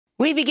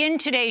We begin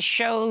today's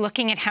show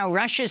looking at how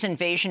Russia's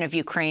invasion of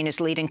Ukraine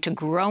is leading to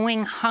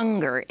growing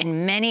hunger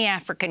in many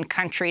African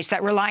countries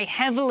that rely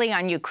heavily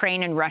on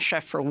Ukraine and Russia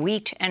for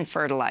wheat and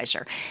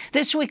fertilizer.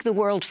 This week, the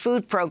World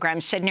Food Programme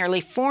said nearly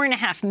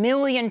 4.5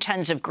 million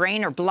tons of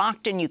grain are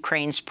blocked in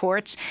Ukraine's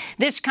ports.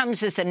 This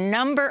comes as the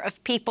number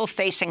of people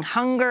facing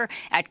hunger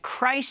at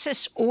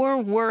crisis or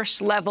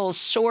worse levels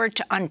soared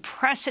to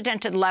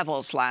unprecedented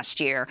levels last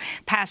year,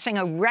 passing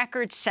a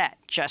record set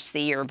just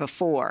the year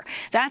before.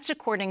 That's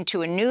according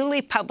to a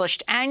newly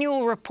published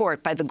annual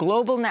report by the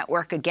Global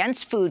Network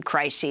Against Food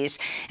Crises,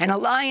 an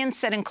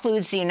alliance that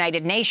includes the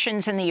United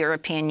Nations and the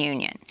European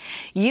Union.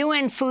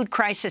 UN food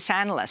crisis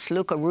analyst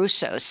Luca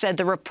Russo said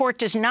the report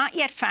does not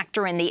yet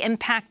factor in the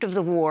impact of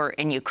the war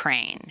in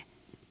Ukraine.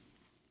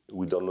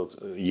 We don't know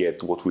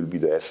yet what will be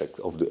the effect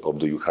of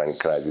the Ukraine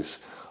crisis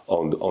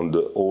on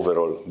the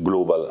overall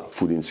global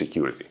food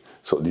insecurity.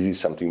 So this is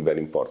something very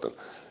important.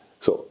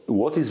 So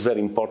what is very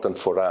important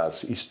for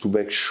us is to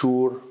make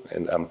sure,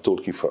 and I'm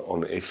talking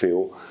on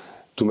FAO,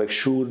 to make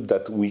sure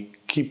that we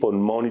keep on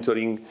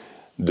monitoring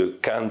the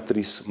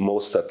countries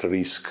most at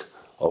risk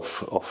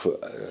of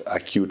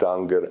acute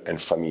hunger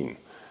and famine.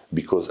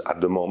 Because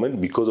at the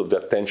moment, because of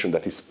the attention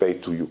that is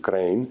paid to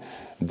Ukraine,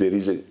 there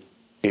is a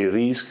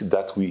risk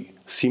that we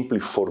simply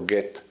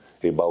forget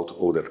about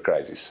other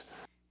crises.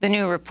 The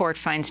new report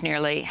finds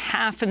nearly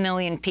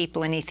 500,000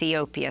 people in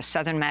Ethiopia,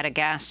 southern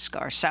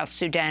Madagascar, South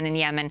Sudan, and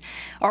Yemen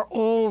are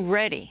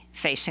already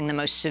facing the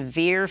most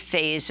severe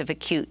phase of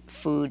acute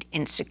food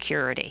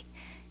insecurity,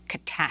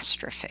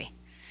 catastrophe.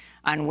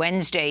 On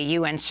Wednesday,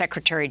 UN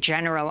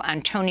Secretary-General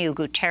António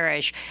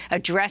Guterres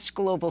addressed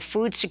global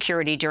food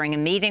security during a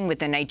meeting with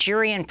the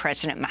Nigerian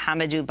President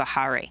Muhammadu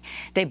Buhari.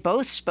 They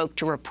both spoke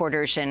to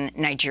reporters in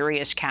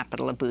Nigeria's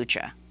capital,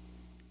 Abuja.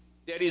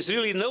 There is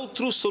really no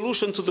true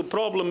solution to the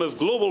problem of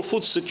global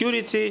food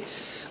security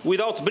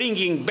without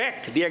bringing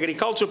back the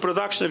agriculture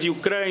production of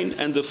Ukraine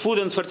and the food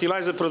and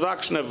fertilizer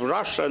production of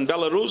Russia and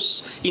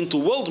Belarus into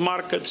world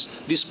markets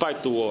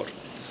despite the war.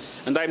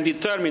 And I'm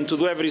determined to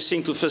do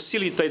everything to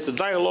facilitate the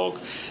dialogue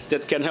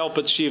that can help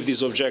achieve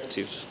this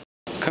objective.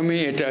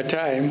 Coming at a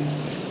time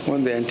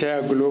when the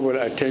entire global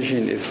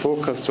attention is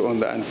focused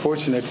on the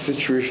unfortunate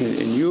situation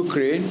in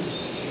Ukraine,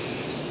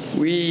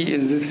 we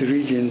in this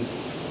region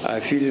are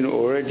feeling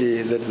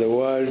already that the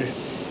world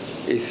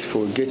is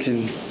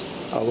forgetting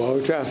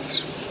about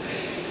us.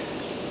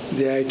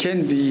 There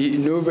can be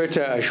no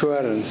better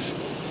assurance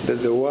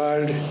that the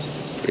world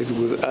is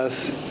with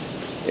us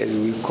as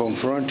we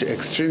confront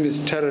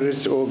extremist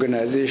terrorist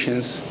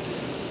organizations,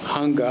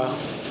 hunger,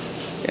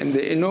 and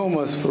the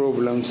enormous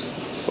problems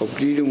of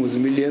dealing with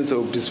millions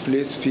of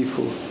displaced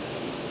people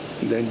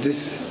than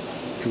this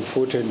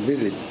important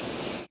visit.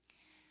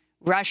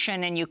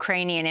 Russian and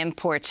Ukrainian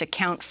imports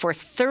account for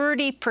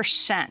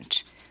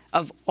 30%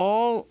 of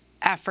all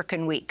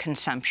African wheat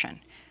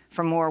consumption.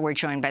 For more, we're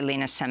joined by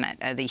Lena Simet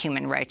of the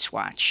Human Rights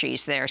Watch.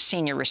 She's their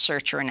senior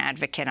researcher and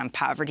advocate on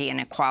poverty and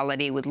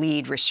equality, with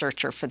lead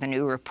researcher for the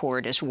new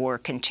report as war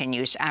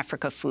continues,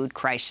 Africa Food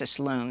Crisis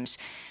Looms.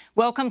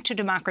 Welcome to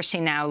Democracy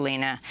Now!,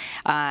 Lena.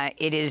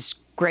 It is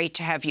great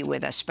to have you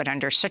with us, but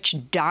under such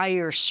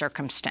dire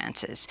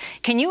circumstances.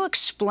 Can you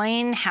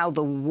explain how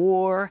the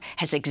war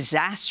has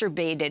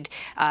exacerbated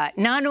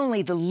not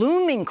only the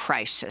looming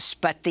crisis,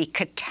 but the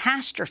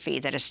catastrophe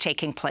that is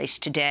taking place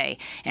today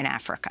in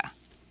Africa?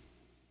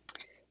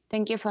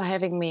 Thank you for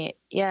having me.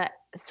 Yeah,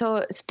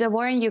 so the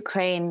war in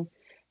Ukraine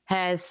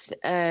has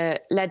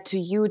led to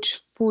huge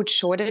food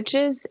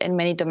shortages in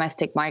many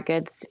domestic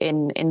markets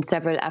in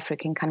several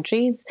African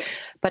countries,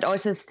 but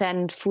also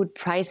sent food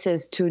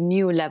prices to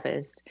new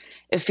levels.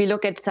 If we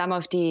look at some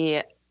of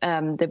the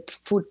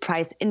food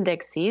price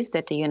indexes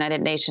that the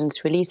United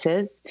Nations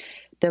releases,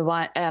 the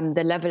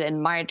level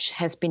in March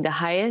has been the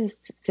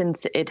highest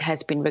since it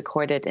has been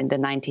recorded in the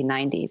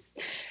 1990s.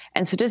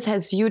 And so this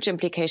has huge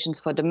implications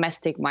for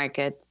domestic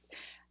markets.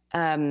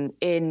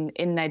 In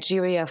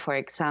Nigeria, for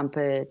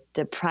example,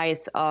 the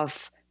price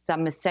of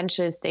some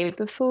essential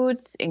staple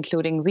foods,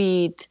 including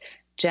wheat,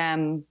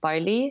 jam,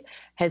 barley,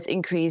 has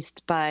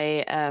increased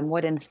by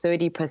more than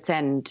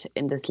 30%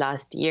 in this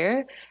last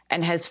year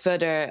and has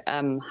further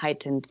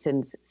heightened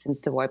since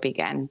the war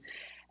began.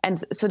 And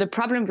so the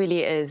problem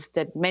really is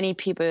that many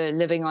people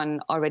living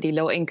on already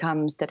low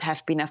incomes that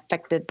have been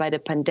affected by the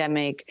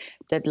pandemic,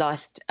 that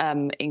lost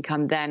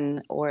income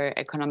then or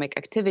economic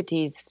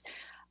activities,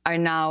 are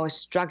now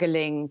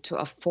struggling to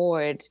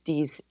afford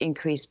these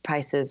increased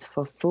prices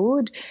for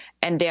food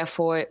and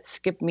therefore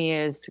skip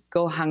meals,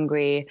 go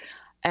hungry,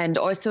 and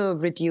also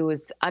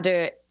reduce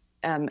other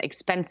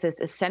expenses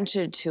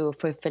essential to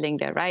fulfilling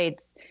their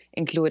rights,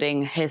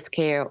 including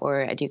healthcare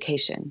or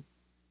education.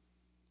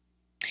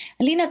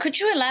 Lena, could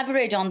you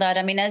elaborate on that?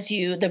 I mean, as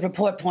the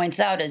report points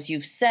out, as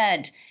you've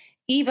said,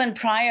 even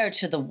prior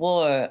to the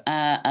war,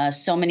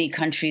 so many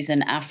countries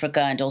in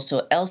Africa and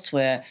also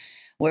elsewhere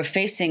were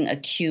facing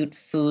acute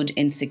food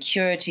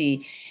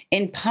insecurity.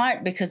 in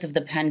part because of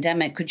the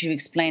pandemic. Could you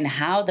explain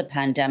how the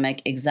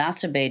pandemic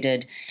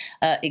exacerbated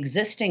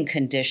existing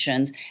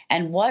conditions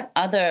and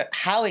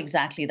how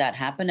exactly that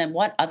happened and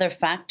what other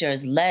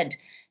factors led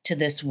to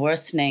this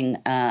worsening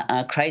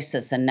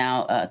crisis and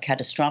now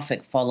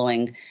catastrophic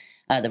following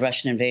the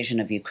Russian invasion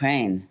of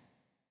Ukraine?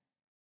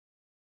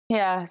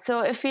 Yeah,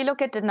 so if we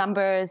look at the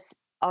numbers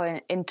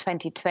in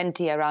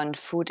 2020 around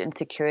food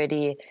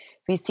insecurity,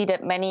 we see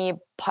that many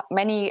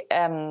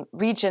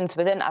regions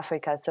within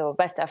Africa, so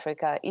West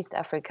Africa, East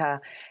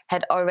Africa,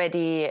 had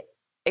already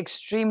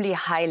extremely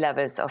high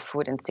levels of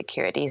food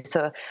insecurity.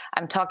 So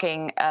I'm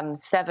talking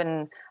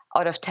 7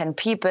 out of 10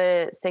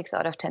 people, 6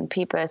 out of 10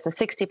 people, so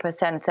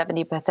 60%,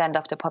 70%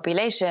 of the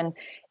population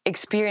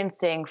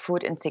experiencing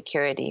food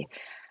insecurity.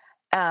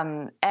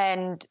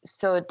 And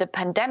so the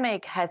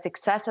pandemic has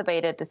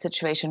exacerbated the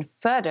situation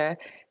further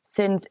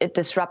since it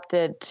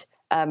disrupted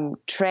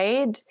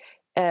trade.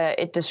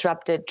 It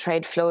disrupted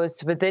trade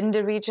flows within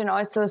the region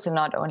also, so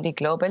not only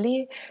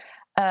globally.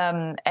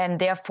 And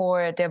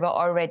therefore, there were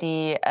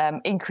already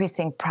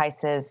increasing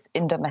prices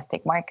in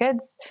domestic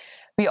markets.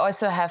 We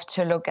also have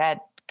to look at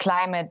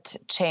climate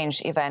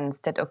change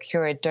events that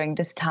occurred during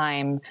this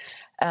time.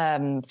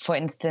 For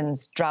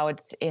instance,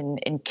 droughts in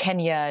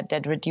Kenya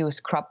that reduce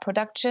crop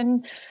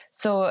production.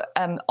 So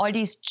all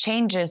these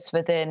changes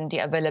within the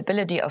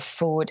availability of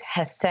food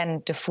has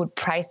sent the food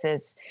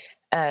prices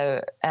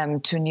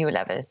to new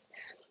levels.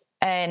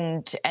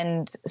 And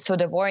so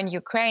the war in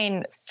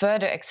Ukraine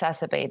further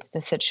exacerbates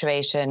the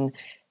situation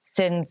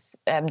since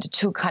the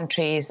two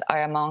countries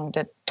are among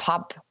the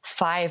top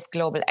 5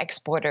 global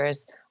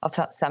exporters of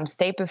some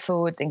staple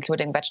foods,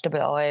 including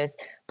vegetable oils,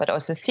 but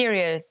also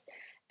cereals.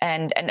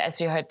 And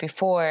as we heard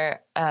before,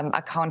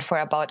 account for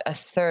about a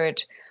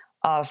third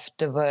of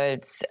the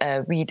world's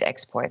wheat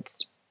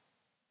exports.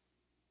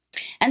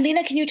 And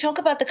Lena, can you talk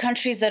about the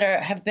countries that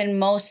have been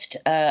most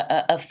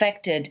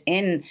affected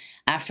in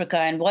Africa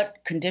and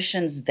what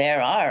conditions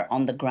there are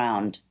on the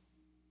ground?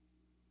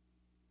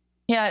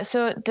 Yeah,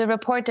 so the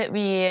report that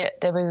we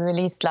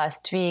released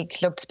last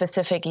week looked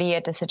specifically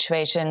at the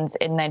situations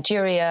in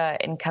Nigeria,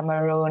 in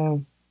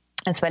Cameroon,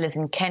 as well as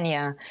in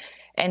Kenya.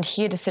 And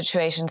here the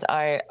situations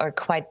are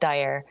quite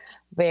dire,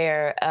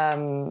 where,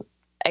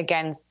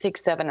 again,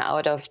 6, 7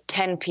 out of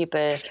 10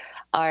 people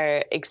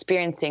are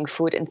experiencing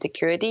food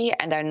insecurity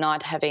and are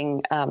not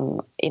having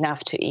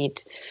enough to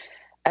eat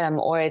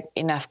or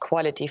enough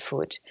quality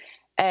food.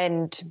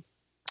 And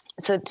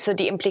so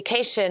the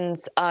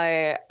implications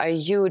are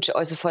huge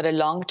also for the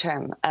long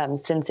term,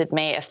 since it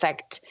may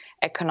affect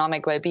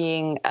economic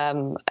well-being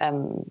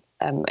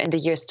in the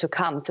years to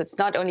come. So it's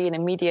not only an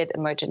immediate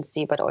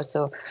emergency, but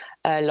also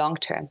long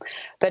term.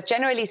 But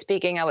generally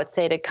speaking, I would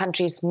say the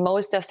countries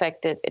most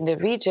affected in the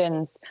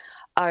regions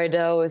are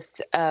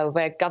those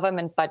where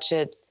government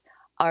budgets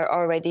are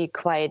already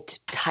quite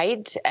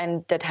tight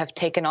and that have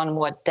taken on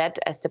more debt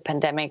as the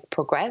pandemic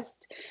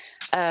progressed,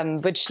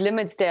 which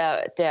limits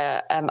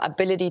their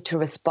ability to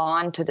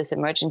respond to this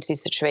emergency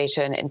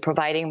situation in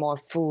providing more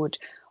food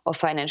or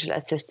financial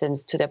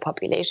assistance to their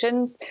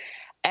populations,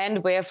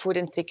 and where food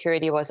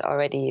insecurity was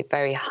already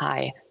very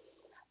high.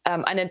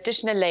 An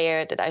additional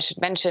layer that I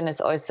should mention is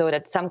also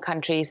that some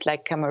countries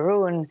like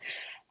Cameroon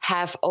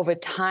have over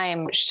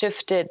time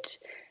shifted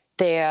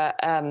their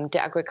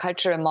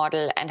agricultural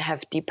model and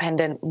have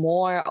depended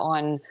more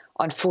on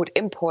food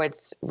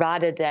imports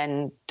rather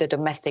than the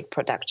domestic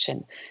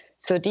production.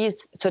 So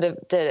these sort of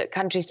the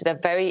countries that are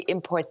very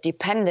import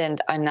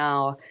dependent are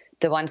now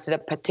the ones that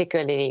are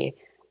particularly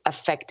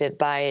affected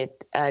by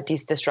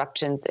these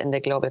disruptions in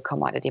the global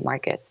commodity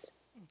markets.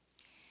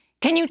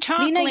 Can you talk,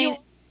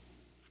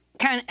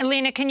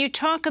 Lena, can you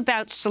talk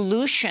about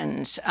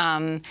solutions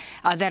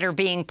that are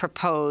being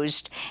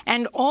proposed?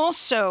 And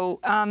also,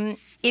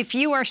 if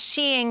you are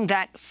seeing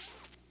that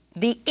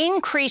the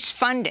increased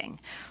funding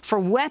for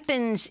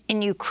weapons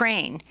in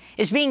Ukraine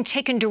is being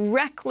taken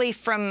directly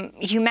from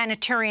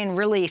humanitarian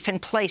relief in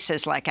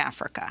places like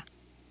Africa?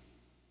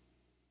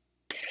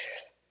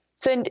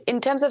 So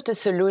in terms of the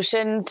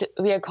solutions,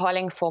 we are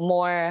calling for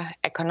more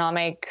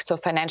economic, so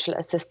financial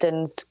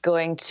assistance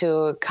going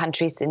to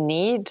countries in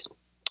need.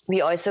 We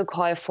also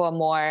call for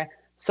more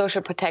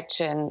social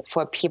protection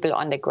for people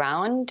on the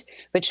ground,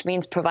 which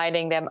means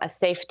providing them a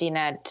safety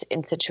net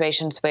in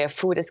situations where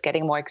food is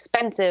getting more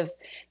expensive,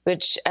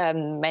 which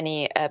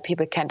many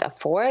people can't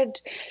afford.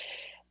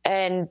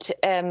 And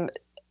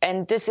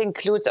this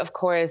includes, of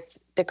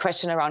course, the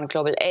question around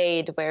global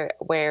aid,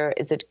 where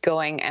is it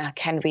going, and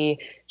can we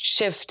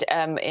shift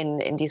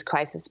in these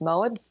crisis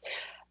modes?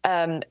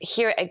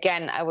 Here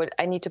again,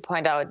 I need to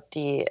point out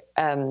the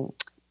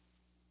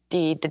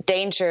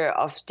danger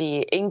of the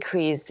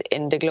increase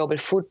in the global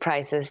food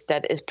prices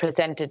that is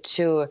presented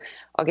to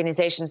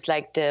organizations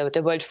like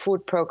the World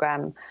Food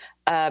Program,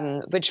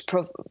 which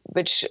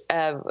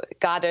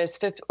gathers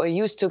or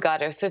used to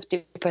gather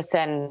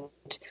 50%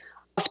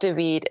 of the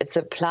wheat it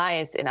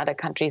supplies in other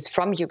countries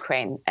from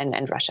Ukraine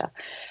and Russia.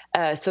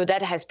 So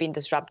that has been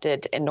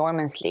disrupted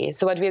enormously.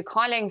 So what we're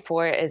calling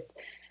for is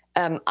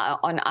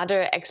on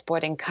other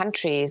exporting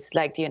countries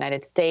like the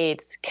United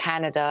States,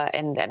 Canada,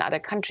 and other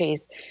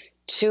countries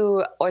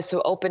to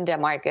also open their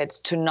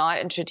markets, to not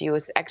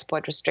introduce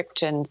export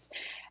restrictions,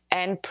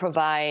 and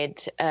provide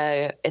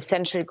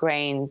essential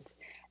grains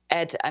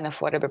at an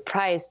affordable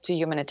price to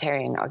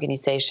humanitarian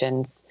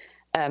organizations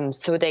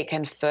so they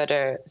can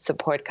further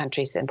support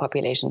countries and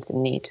populations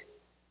in need.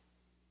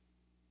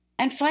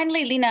 And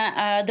finally,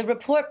 Lena, the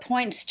report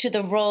points to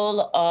the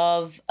role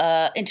of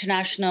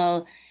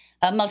international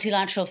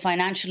multilateral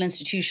financial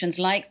institutions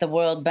like the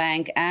World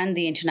Bank and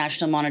the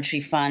International Monetary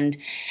Fund.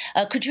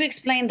 Could you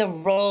explain the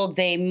role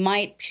they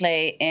might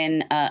play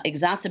in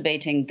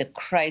exacerbating the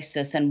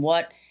crisis and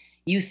what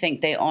you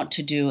think they ought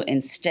to do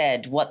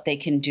instead, what they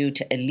can do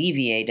to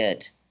alleviate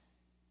it?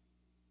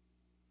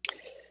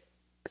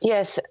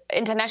 Yes,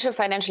 international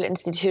financial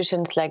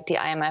institutions like the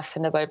IMF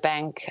and the World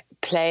Bank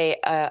play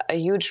a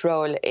huge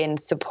role in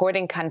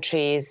supporting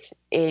countries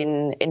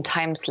in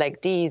times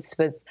like these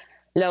with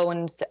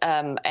loans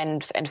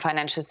and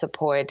financial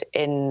support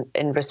in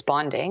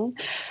responding.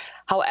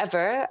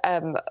 However,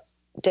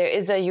 there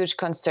is a huge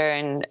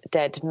concern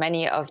that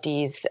many of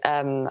these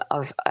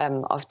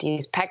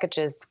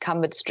packages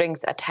come with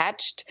strings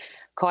attached,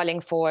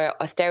 calling for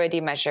austerity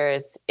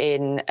measures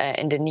in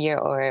the near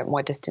or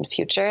more distant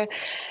future.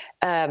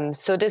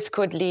 So this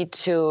could lead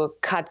to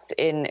cuts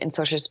in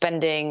social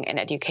spending, in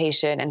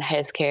education, and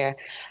healthcare.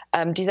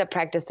 These are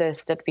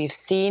practices that we've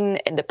seen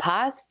in the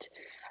past,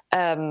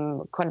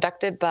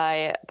 conducted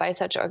by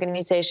such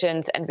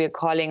organizations, and we're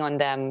calling on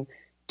them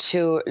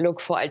to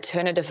look for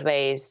alternative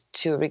ways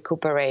to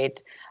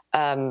recuperate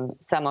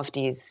some of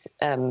these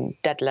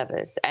debt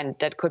levels. And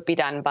that could be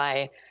done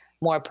by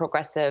more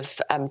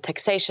progressive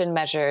taxation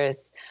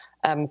measures,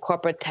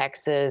 corporate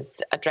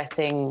taxes,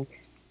 addressing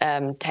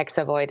tax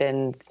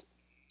avoidance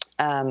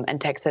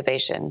and tax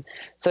evasion.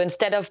 So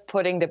instead of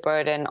putting the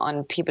burden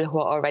on people who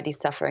are already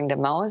suffering the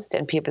most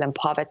and people in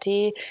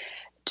poverty,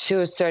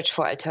 to search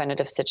for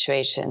alternative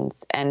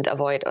situations and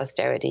avoid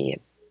austerity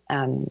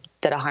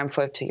that are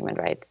harmful to human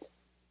rights.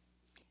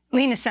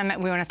 Lena Simet,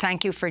 we want to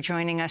thank you for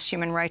joining us,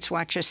 Human Rights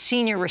Watch's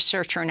senior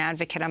researcher and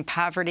advocate on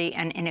poverty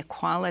and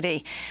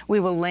inequality. We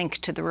will link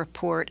to the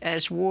report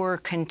as war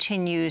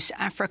continues.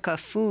 Africa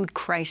food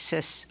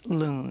crisis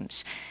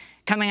looms.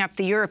 Coming up,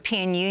 the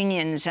European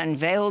Union's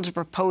unveiled a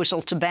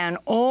proposal to ban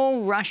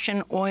all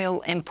Russian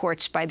oil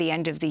imports by the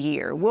end of the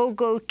year. We'll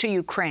go to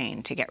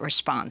Ukraine to get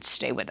response.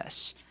 Stay with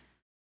us.